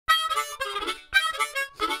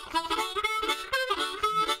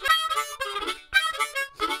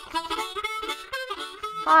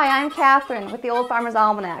Hi, I'm Catherine with the Old Farmer's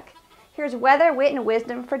Almanac. Here's weather, wit, and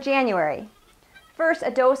wisdom for January. First, a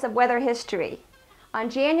dose of weather history. On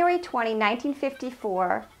January 20,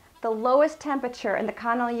 1954, the lowest temperature in the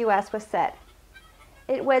continental U.S. was set.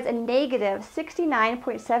 It was a negative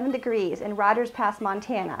 69.7 degrees in Rogers Pass,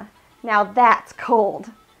 Montana. Now that's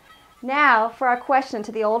cold. Now for our question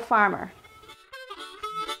to the old farmer.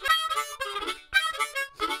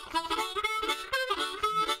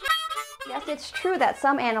 Yes, it's true that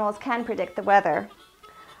some animals can predict the weather.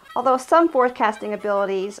 Although some forecasting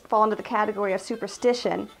abilities fall into the category of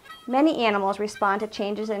superstition, many animals respond to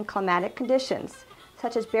changes in climatic conditions,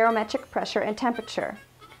 such as barometric pressure and temperature.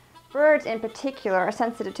 Birds in particular are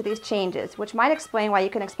sensitive to these changes, which might explain why you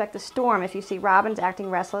can expect a storm if you see robins acting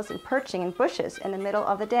restless and perching in bushes in the middle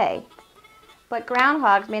of the day. But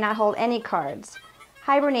groundhogs may not hold any cards.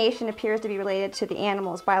 Hibernation appears to be related to the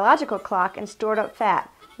animal's biological clock and stored up fat,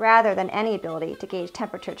 rather than any ability to gauge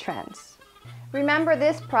temperature trends. Remember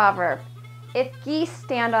this proverb: if geese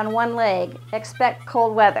stand on one leg, expect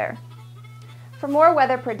cold weather. For more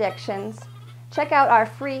weather predictions, check out our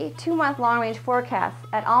free 2-month long-range forecast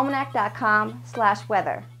at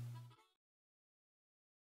almanac.com/weather.